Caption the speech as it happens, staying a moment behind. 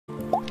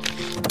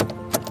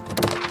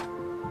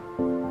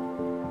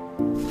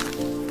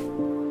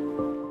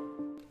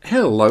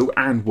Hello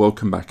and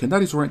welcome back, and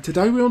that is right.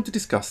 Today we want to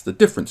discuss the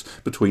difference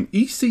between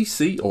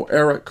ECC or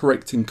error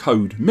correcting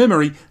code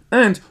memory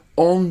and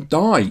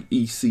on-die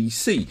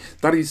ECC.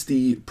 That is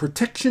the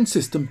protection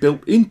system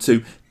built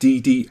into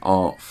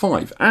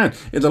DDR5. And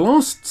in the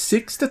last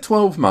 6 to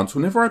 12 months,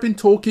 whenever I've been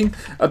talking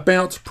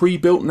about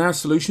pre-built NAS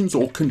solutions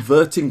or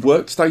converting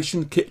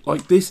workstation kit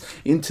like this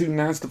into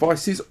NAS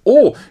devices,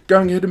 or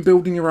going ahead and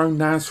building your own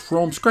NAS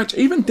from scratch,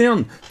 even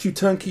down to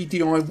turnkey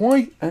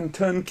DIY and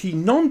turnkey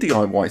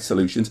non-DIY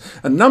solutions,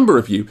 a number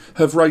of you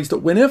have raised that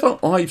whenever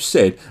I've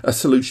said a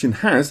solution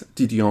has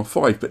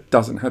DDR5 but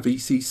doesn't have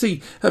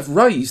ECC, have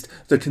raised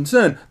the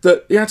concern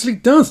that it actually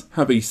does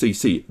have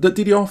ECC, that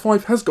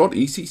DDR5 has got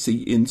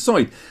ECC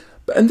inside.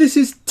 And this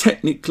is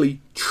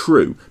technically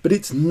true, but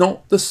it's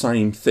not the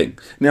same thing.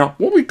 Now,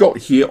 what we've got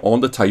here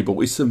on the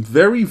table is some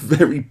very,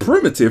 very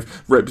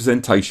primitive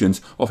representations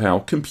of how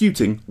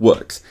computing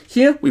works.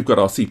 Here we've got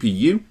our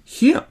CPU,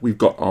 here we've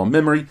got our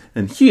memory,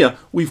 and here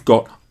we've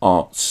got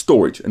our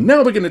storage. And now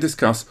we're going to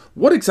discuss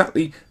what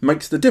exactly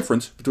makes the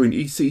difference between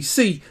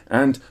ECC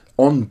and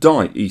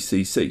on-die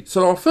ECC.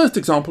 So our first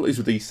example is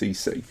with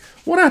ECC.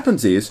 What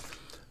happens is,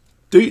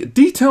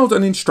 detailed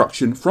an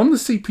instruction from the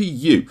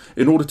CPU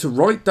in order to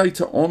write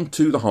data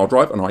onto the hard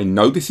drive, and I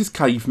know this is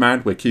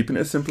caveman, we're keeping it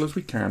as simple as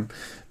we can.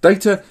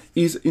 Data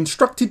is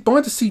instructed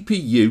by the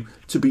CPU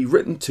to be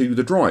written to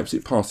the drives.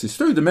 It passes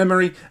through the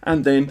memory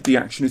and then the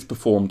action is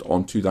performed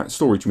onto that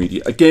storage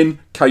media. Again,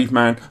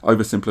 caveman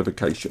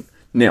oversimplification.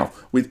 Now,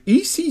 with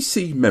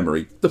ECC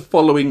memory, the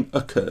following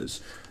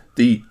occurs.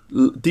 The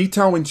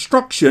detail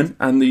instruction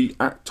and the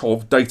act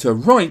of data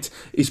write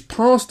is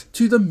passed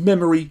to the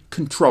memory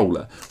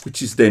controller,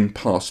 which is then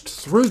passed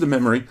through the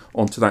memory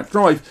onto that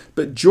drive.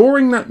 But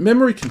during that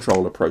memory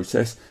controller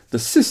process, the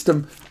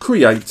system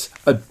creates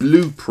a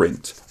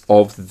blueprint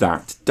of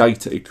that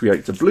data. It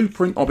creates a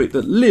blueprint of it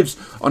that lives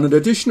on an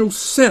additional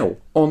cell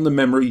on the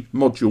memory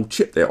module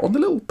chip there, on the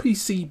little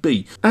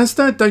PCB. As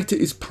that data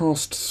is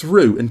passed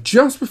through, and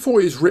just before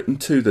it is written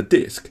to the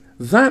disk,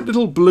 that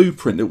little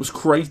blueprint that was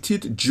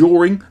created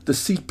during the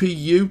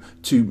CPU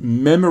to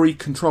memory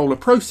controller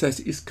process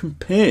is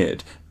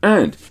compared.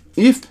 And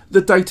if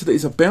the data that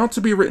is about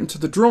to be written to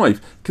the drive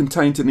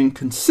contains an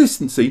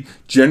inconsistency,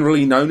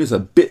 generally known as a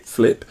bit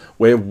flip,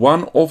 where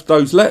one of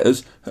those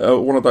letters,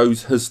 one of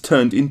those has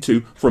turned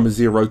into from a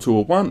 0 to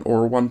a 1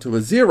 or a 1 to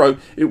a 0,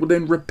 it will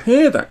then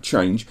repair that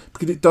change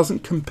because it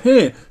doesn't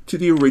compare to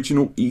the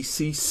original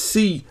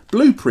ECC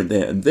blueprint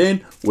there. And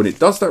then when it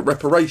does that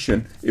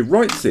reparation, it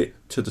writes it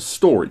to the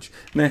storage.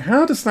 Now,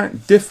 how does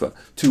that differ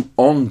to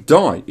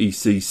on-die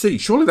ECC?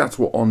 Surely that's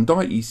what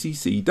on-die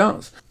ECC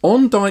does.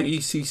 On-die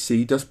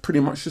ECC does pretty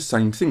much the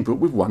same thing, but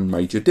with one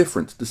major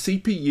difference. The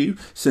CPU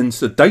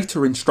sends the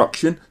data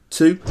instruction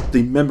to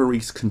the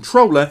memory's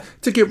controller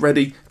to get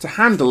ready to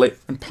handle it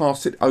and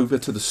pass it over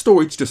to the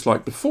storage just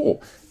like before.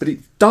 But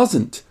it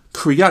doesn't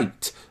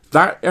create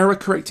that error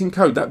correcting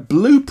code, that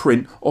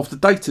blueprint of the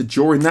data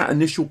during that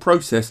initial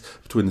process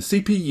between the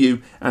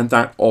CPU and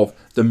that of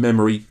the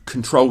memory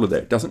controller there.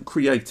 It doesn't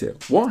create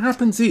it. What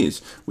happens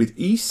is with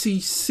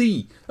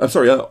on-die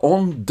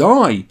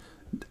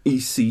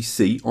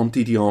ECC on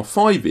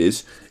DDR5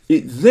 is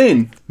it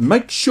then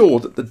makes sure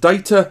that the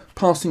data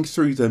passing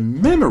through the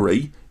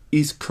memory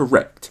is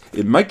correct.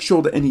 It makes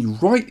sure that any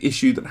write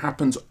issue that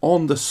happens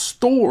on the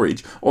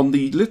storage, on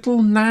the little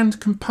NAND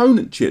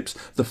component chips,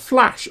 the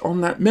flash on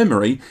that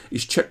memory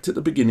is checked at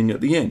the beginning, at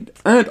the end.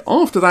 And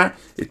after that,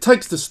 it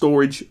takes the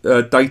storage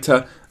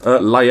data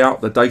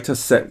layout, the data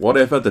set,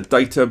 whatever, the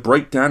data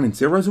breakdown in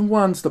zeros and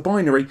ones, the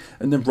binary,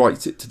 and then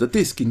writes it to the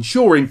disk,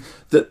 ensuring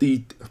that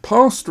the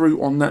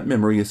pass-through on that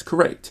memory is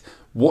correct.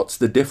 What's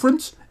the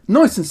difference?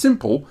 Nice and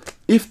simple.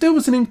 If there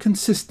was an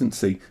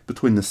inconsistency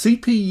between the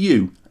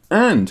CPU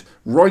and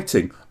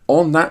writing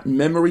on that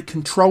memory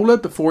controller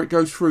before it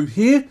goes through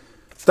here,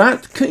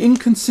 that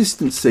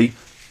inconsistency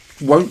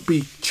won't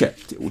be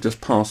checked. It will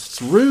just pass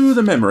through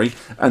the memory,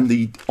 and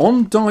the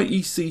on-die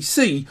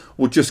ECC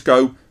will just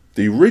go,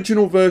 the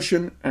original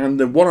version and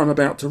the one I'm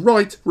about to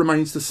write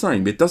remains the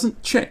same. It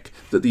doesn't check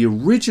that the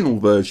original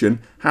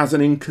version has an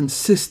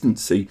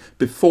inconsistency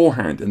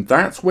beforehand, and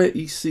that's where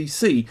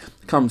ECC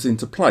comes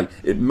into play.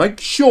 It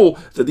makes sure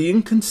that the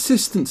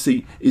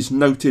inconsistency is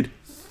noted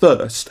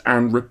first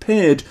and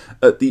repaired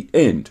at the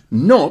end,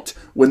 not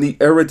when the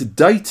errored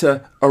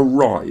data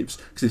arrives.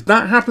 Because if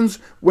that happens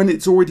when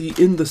it's already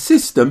in the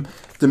system,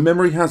 the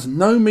memory has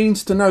no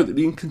means to know that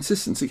the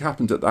inconsistency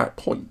happened at that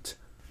point.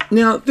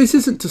 Now, this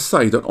isn't to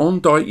say that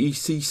on-die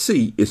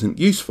ECC isn't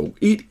useful.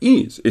 It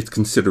is. It's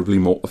considerably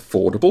more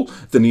affordable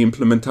than the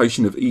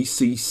implementation of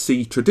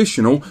ECC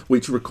traditional,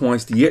 which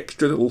requires the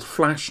extra little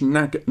flash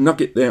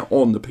nugget there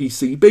on the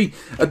PCB.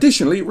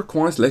 Additionally, it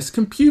requires less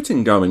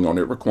computing going on.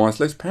 It requires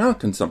less power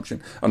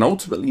consumption, and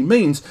ultimately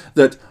means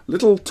that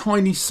little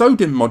tiny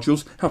SODIMM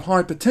modules have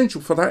high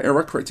potential for that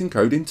error correcting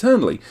code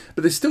internally.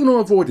 But there's still no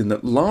avoiding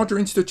that larger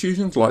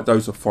institutions like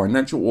those of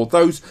financial or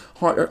those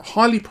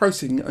highly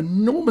processing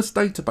enormous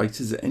databases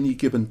databases at any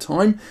given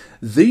time.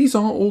 These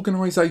are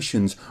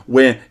organizations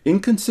where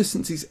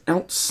inconsistencies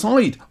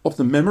outside of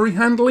the memory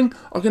handling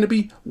are going to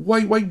be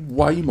way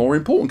more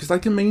important, because they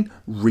can mean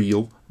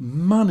real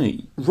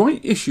money.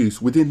 Write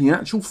issues within the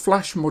actual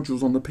flash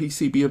modules on the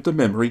PCB of the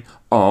memory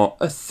are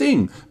a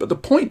thing, but the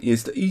point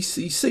is that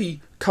ECC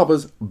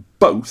covers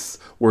both,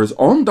 whereas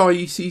on-die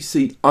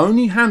ECC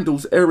only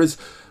handles errors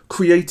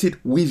created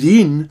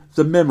within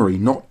the memory,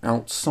 not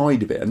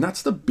outside of it. And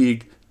that's the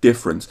big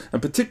difference.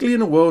 And particularly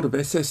in a world of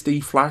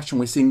SSD flash, and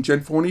we're seeing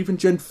Gen 4 and even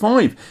Gen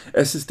 5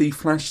 SSD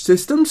flash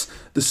systems,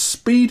 the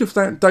speed of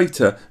that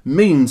data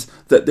means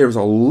that there's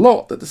a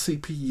lot that the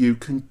CPU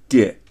can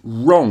get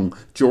wrong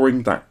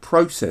during that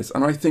process.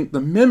 And I think the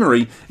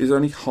memory is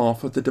only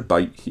half of the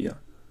debate here.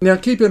 Now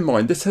keep in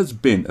mind, this has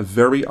been a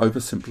very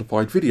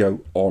oversimplified video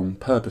on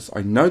purpose.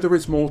 I know there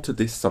is more to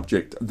this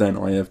subject than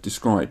I have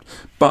described,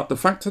 but the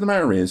fact of the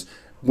matter is,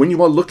 when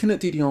you are looking at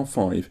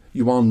DDR5,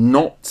 you are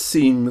not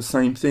seeing the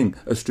same thing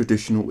as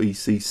traditional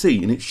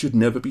ECC, and it should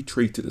never be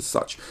treated as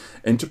such.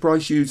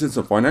 Enterprise users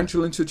and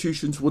financial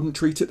institutions wouldn't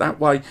treat it that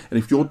way, and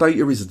if your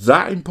data is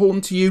that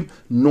important to you,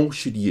 nor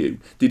should you.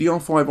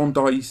 DDR5 on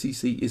die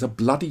ECC is a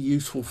bloody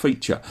useful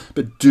feature,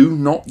 but do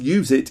not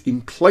use it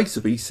in place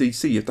of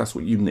ECC if that's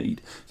what you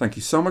need. Thank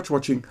you so much for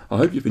watching. I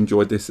hope you've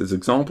enjoyed this. There's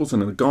examples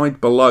and a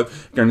guide below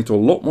going into a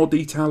lot more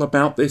detail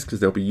about this, because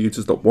there'll be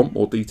users that want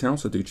more detail,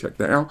 so do check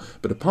that out.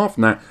 But apart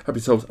from that, have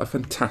yourselves a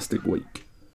fantastic week.